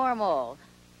Normal.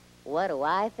 What do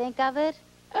I think of it?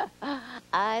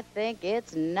 I think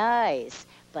it's nice,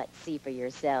 but see for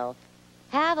yourself.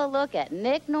 Have a look at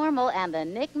Nick Normal and the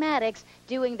Nick Maddox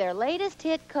doing their latest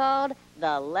hit called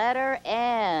The Letter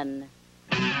N.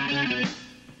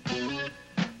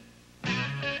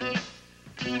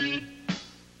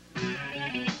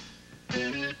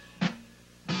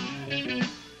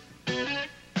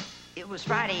 was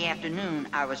Friday afternoon.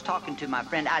 I was talking to my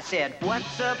friend. I said,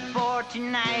 what's up for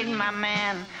tonight, my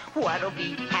man? What'll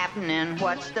be happening?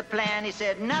 What's the plan? He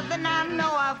said, nothing I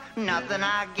know of, nothing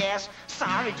I guess.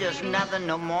 Sorry, just nothing,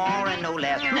 no more and no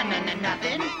less.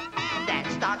 Nothing. That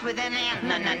starts with an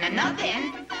N.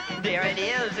 Nothing. There it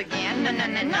is again.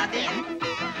 Nothing.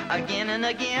 Again and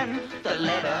again, the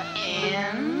letter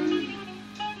N.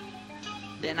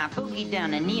 Then I boogied down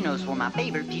to Nino's for my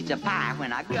favorite pizza pie.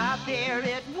 When I got there,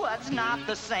 it was not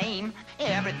the same.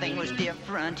 Everything was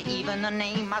different, even the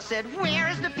name. I said,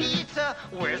 where's the pizza?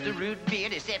 Where's the root beer?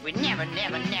 They said, we never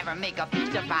make a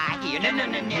pizza pie here.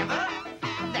 Never.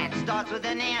 That starts with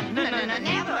an N.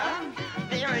 Never.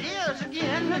 There it is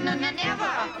again.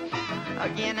 Never.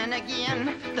 Again and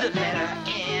again, the letter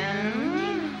N.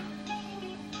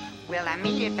 Well, I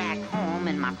made it back home,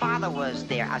 and my father was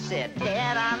there. I said,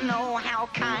 Dad, I know how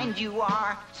kind you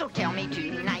are. So tell me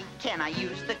tonight, can I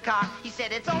use the car? He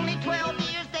said, it's only 12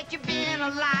 years that you've been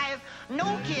alive.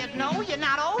 No, kid, no, you're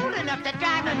not old enough to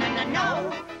drive.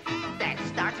 No. That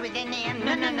starts with an N.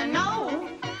 No.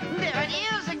 There it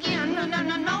is again. No.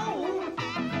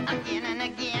 Again and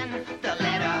again, the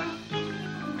letter.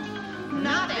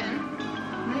 Nothing.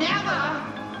 Never.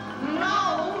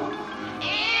 No.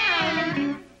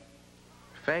 N.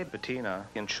 Faye, Bettina,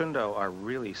 and Shundo are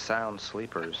really sound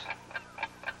sleepers.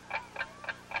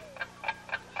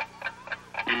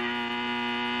 They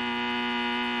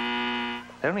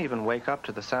don't even wake up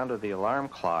to the sound of the alarm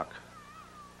clock.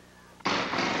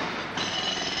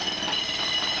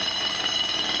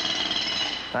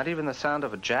 Not even the sound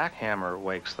of a jackhammer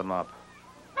wakes them up.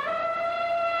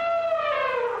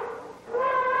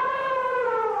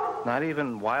 Not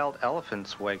even wild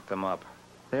elephants wake them up.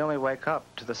 They only wake up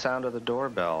to the sound of the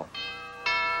doorbell.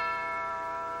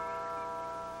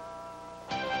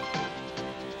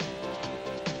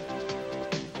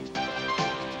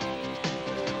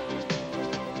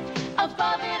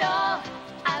 Above it all,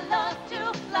 I love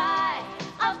to fly.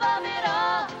 Above it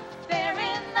all, there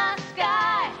in the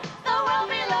sky. The world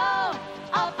below,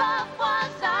 above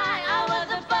was I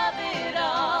was above it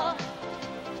all.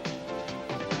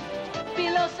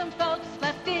 Below some folks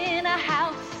left in a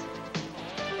house.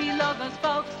 Below those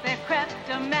folks there crept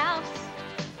a mouse.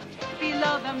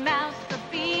 Below the mouse the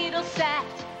beetle sat.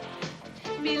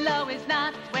 Below is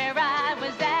not where I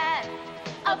was at.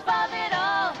 Above it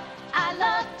all, I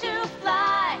love to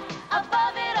fly.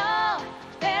 Above it all,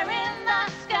 there in the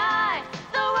sky.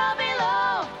 The world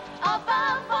below,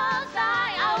 above was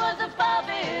I was above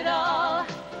it all.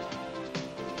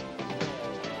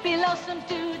 Below some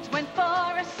dudes went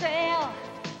for a sail.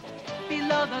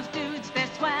 Below those dudes there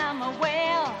swam a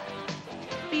whale.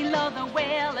 Below the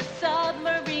whale a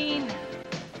submarine.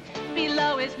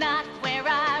 Below is not where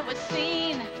I was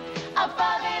seen.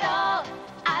 Above it all,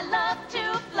 I love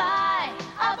to fly.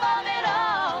 Above it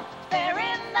all, there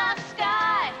in the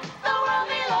sky. The world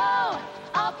below,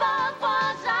 above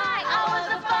was I was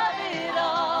above it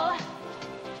all.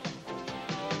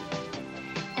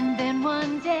 And then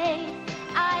one day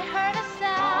I heard a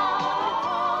sound.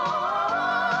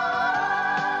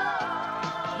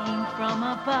 Came from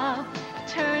above,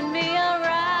 turned me around.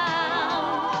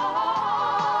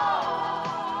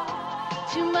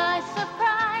 To my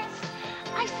surprise,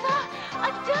 I saw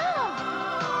a dove.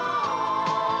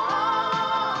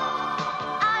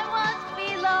 I was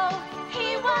below,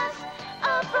 he was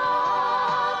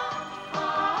above.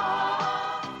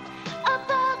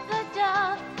 Above the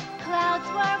dove, clouds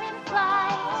were in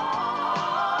flight.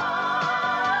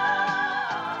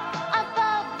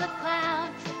 Above the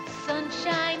clouds, sun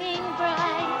shining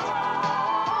bright.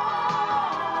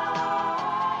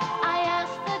 I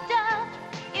asked the dove,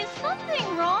 is something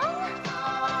wrong?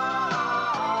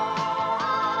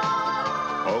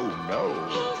 Oh, no.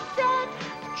 He said,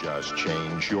 Just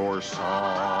change your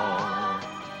song.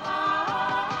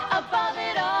 above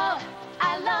it all,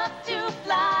 I love to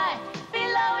fly.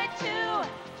 Below it too,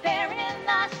 there in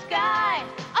the sky.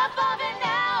 Above it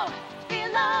now,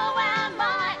 below am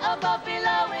I. Above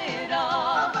below it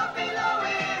all. Above below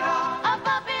it all.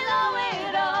 Above below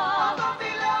it all. Above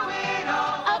below it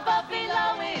all. Above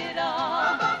below it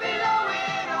all. Above below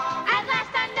it all. At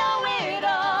last I know it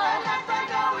all. At last I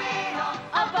know it all.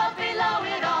 Above below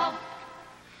it all.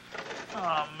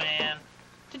 Oh, man.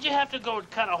 Did you have to go and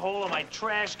cut a hole in my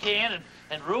trash can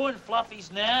and ruin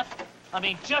Fluffy's nap? I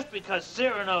mean, just because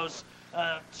Cyrano's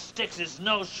sticks his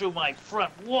nose through my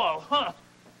front wall, huh?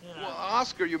 You know. Well,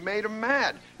 Oscar, you made him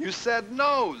mad. You said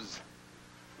nose.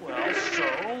 Well,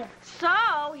 so?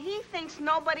 So, he thinks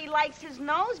nobody likes his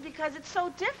nose because it's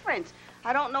so different.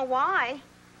 I don't know why.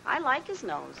 I like his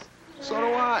nose. So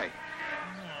do I.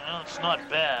 Well, it's not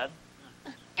bad.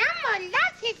 Elmo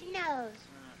loves his nose.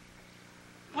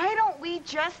 Why don't we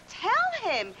just tell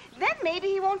him? Then maybe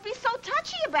he won't be so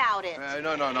touchy about it.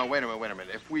 No, wait a minute.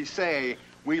 If we say,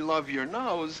 we love your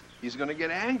nose, he's gonna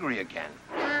get angry again.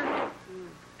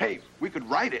 Hey, we could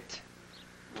write it.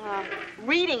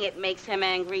 Reading it makes him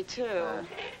angry, too.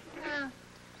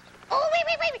 Oh,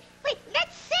 wait.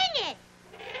 Let's sing it.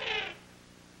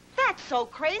 That's so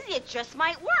crazy, it just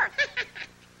might work.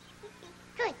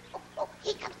 Good. Oh,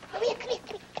 here he comes. Come here.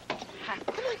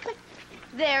 Come on.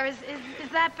 There, is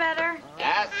that better?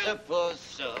 I suppose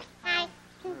so. Hi.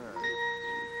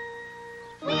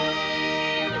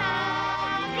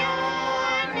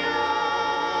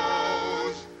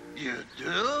 You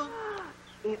do?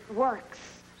 It works.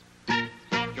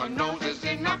 Your nose is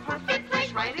in a perfect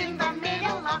place, right in the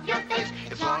middle of your face.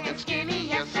 It's long and skinny,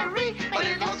 yes sirree, but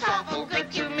it looks awful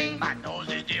good to me. My nose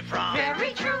is different.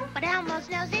 Very true. But Elmo's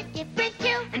nose is different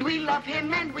too. And we love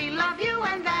him and we love you,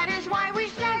 and that is why we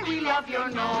say we love your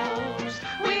nose.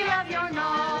 We love your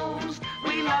nose.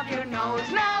 We love your nose.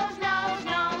 Nose.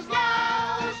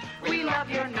 We love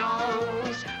your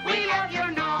nose. We love your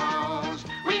nose.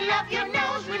 We love your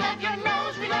nose. We love your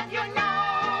nose. We love your nose.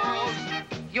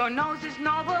 Your nose is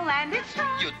noble and it's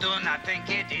strong. You do not think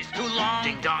it is too long?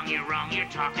 Ding dong, you're wrong, you're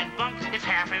talking bunk. It's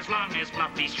half as long as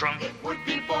Fluffy's trunk. It would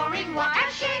be boring, what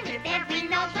a shame if every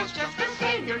nose was just the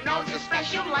same. Your nose is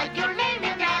special like your name,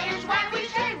 and that is why we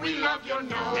say we love your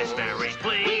nose. It's very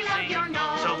pleasing. We love your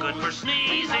nose. So good for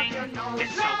sneezing.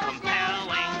 It's so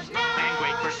compelling and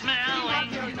great for smelling.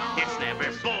 It's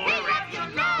never boring.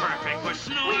 Perfect for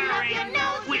snoring. We love your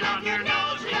nose. We love your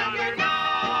nose. We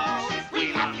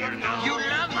love your nose. You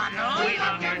love my nose? We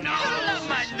love your nose. You love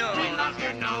my nose. We love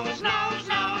your nose. Nose.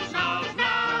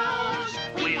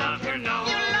 We love your nose.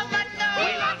 You love my nose.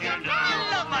 We love your nose. You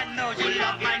love my nose. We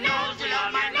love my nose. We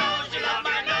love my nose. We love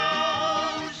my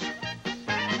nose.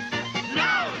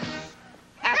 Nose.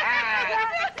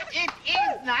 It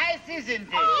is nice, isn't it?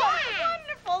 Oh,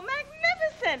 wonderful,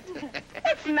 magnificent.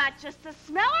 It's not just a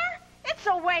smeller, it's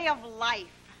a way of life.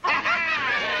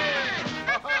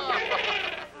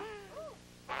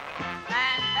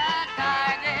 And the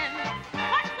garden.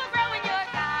 What will grow in your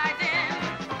garden?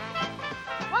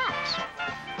 What?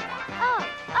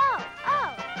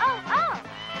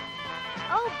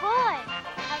 Oh, boy.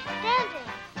 Outstanding.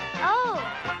 Oh.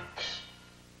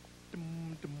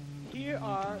 Here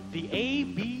are the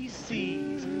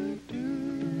ABCs.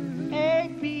 A,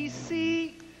 B, C,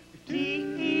 D,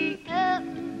 E, F,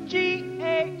 G,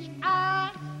 H,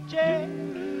 I, J,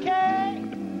 K,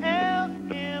 L,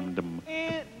 M,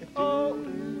 N, O,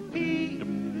 P,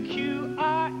 Q,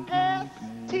 R, S,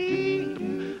 T,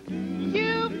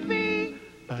 U, V,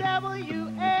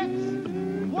 W, X,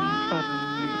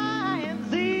 Y, and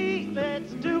Z.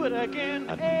 Let's do it again.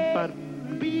 A,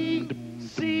 B,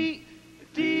 C,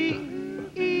 D,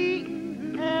 E,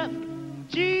 F,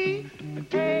 G,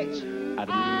 H,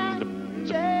 I,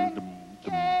 J, K,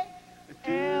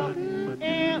 L,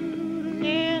 M,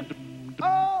 N,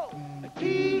 O,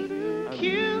 P,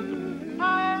 Q,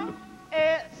 R,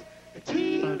 S,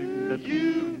 T,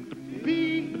 U, V,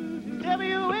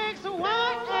 W, X,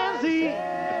 Y, and Z.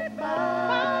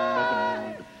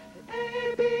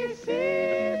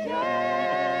 ABCs,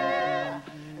 yeah.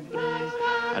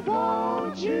 Nice,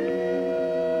 won't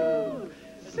you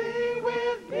sing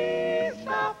with me?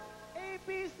 Stop. A, B,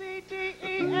 C, D,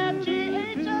 E, F, G,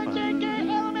 H, I, J, K,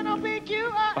 L, M, N, O, P, Q,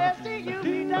 R, S, T, U,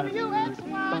 V, W, X,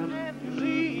 Y, and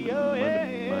Z. Oh,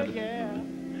 yeah.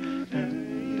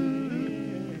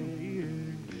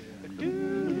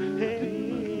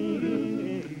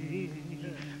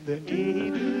 The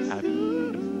ABCs.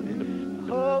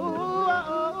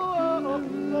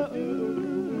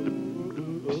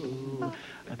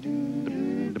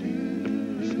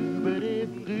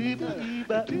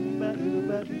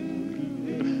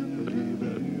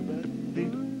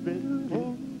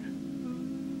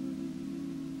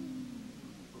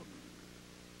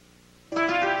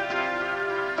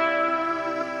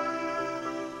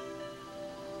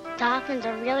 Dolphins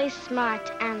are really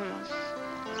smart animals.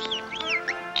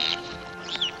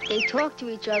 They talk to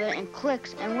each other in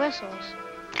clicks and whistles.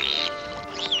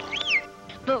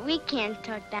 But we can't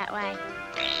talk that way.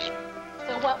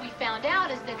 So what we found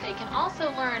out is that they can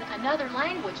also learn another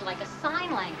language, like a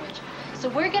sign language. So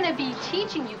we're going to be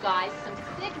teaching you guys some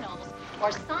signals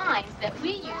or signs that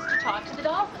we use to talk to the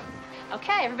dolphins.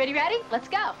 Okay, everybody ready? Let's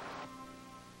go.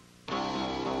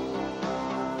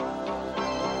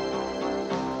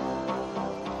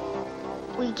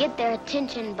 We get their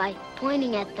attention by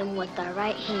pointing at them with our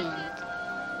right hand.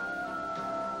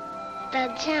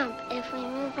 They'll jump if we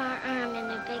move our arm in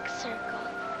a big circle.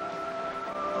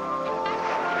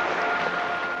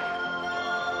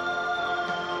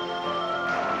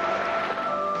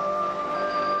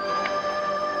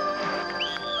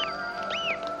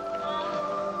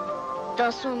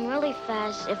 They'll swim really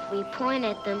fast if we point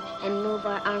at them and move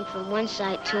our arm from one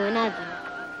side to another.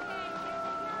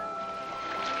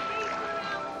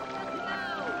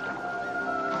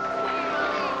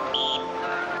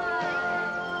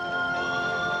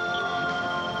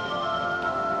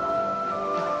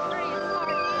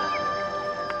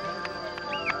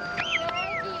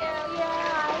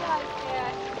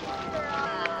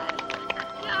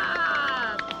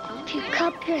 If you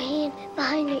cup your hand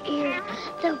behind your ear,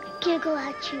 they'll giggle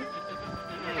at you.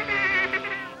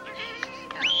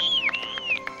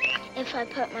 If I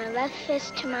put my left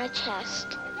fist to my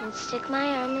chest and stick my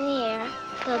arm in the air,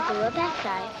 they'll do a back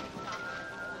dive.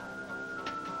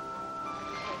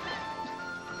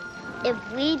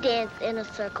 If we dance in a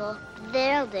circle,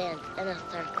 they'll dance in a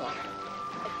circle.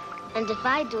 And if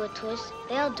I do a twist,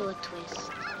 they'll do a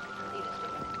twist.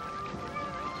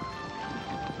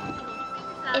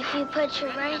 If you put your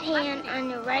right hand on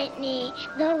your right knee,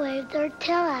 they'll wave their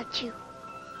tail at you.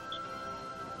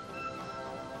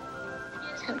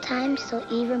 Sometimes they'll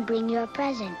even bring you a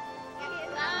present.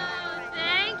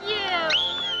 Thank you.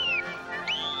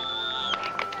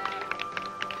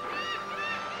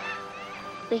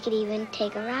 We could even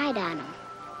take a ride on them.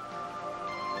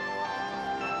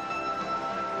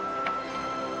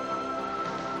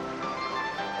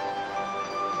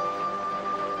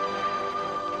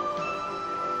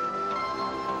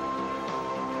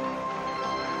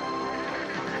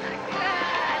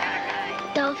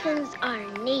 Dolphins are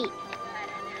neat.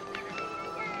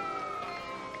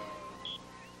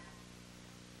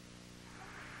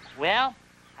 Well,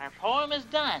 our poem is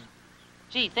done.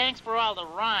 Gee, thanks for all the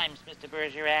rhymes, Mr.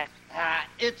 Bergerac.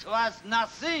 It was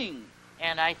nothing.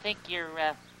 And I think your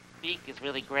beak is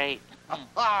really great.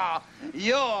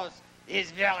 Yours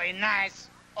is very nice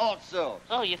also.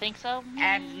 Oh, you think so?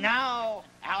 And now,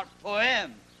 our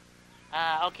poem.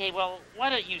 Okay, well, why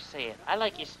don't you say it? I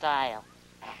like your style.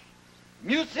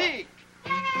 Music!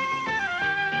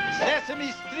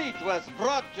 Sesame Street was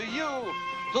brought to you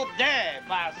today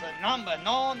by the number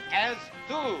known as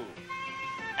 2.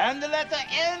 And the letter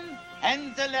N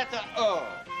and the letter O.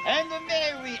 And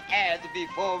may we add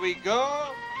before we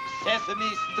go,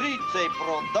 Sesame Street's a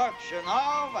production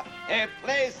of a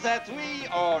place that we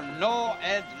all know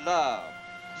and love.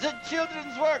 The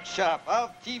Children's Workshop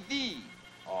of TV.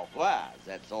 Au revoir,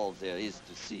 that's all there is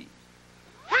to see.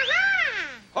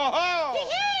 Ho ho!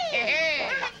 Hey hey!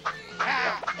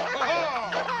 Ha! Ho ho!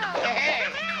 Hey hey!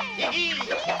 Hee hee!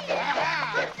 Ha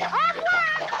ha!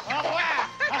 Au revoir!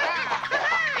 Ha ha!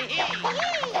 Hee hee!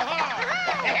 Ho ho!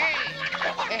 Hey hey!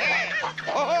 Hey hey!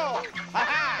 Ho ho! Ha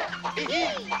ha! Hee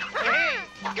hee! Hey hey!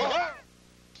 Ho ho!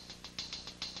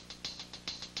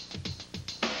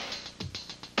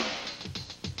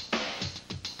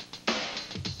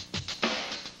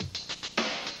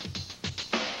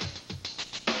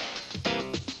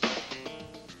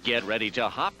 Get ready to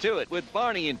hop to it with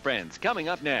Barney and Friends coming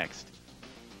up next.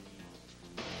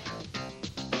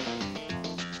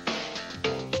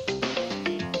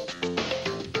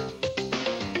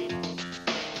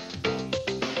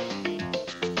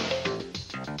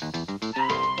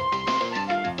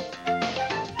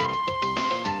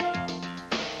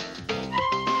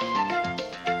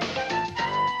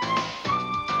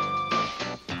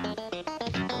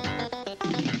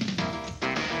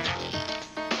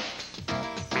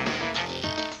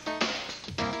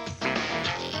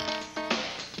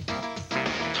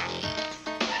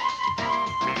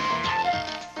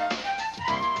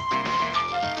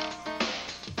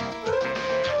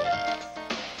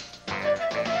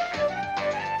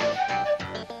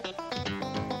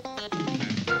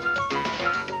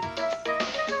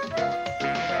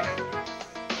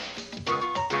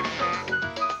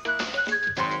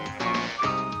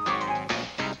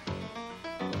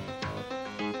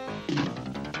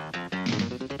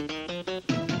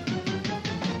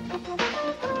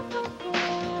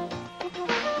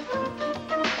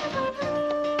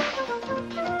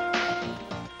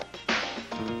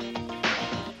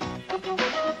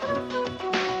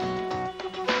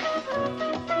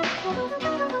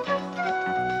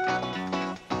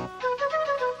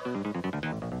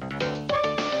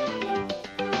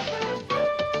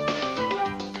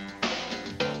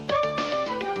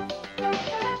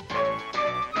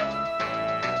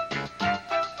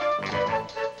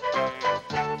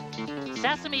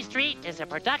 Sesame Street is a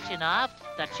production of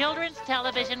the Children's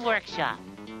Television Workshop.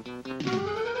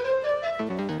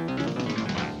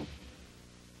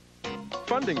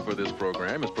 Funding for this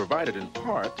program is provided in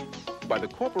part by the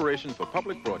Corporation for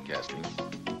Public Broadcasting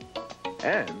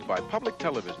and by public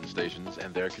television stations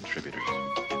and their contributors.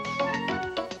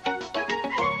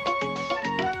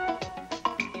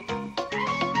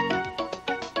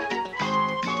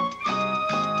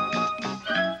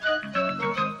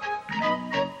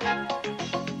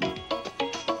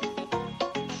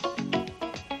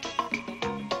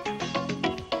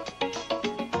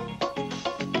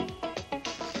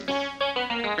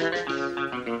 Sesame.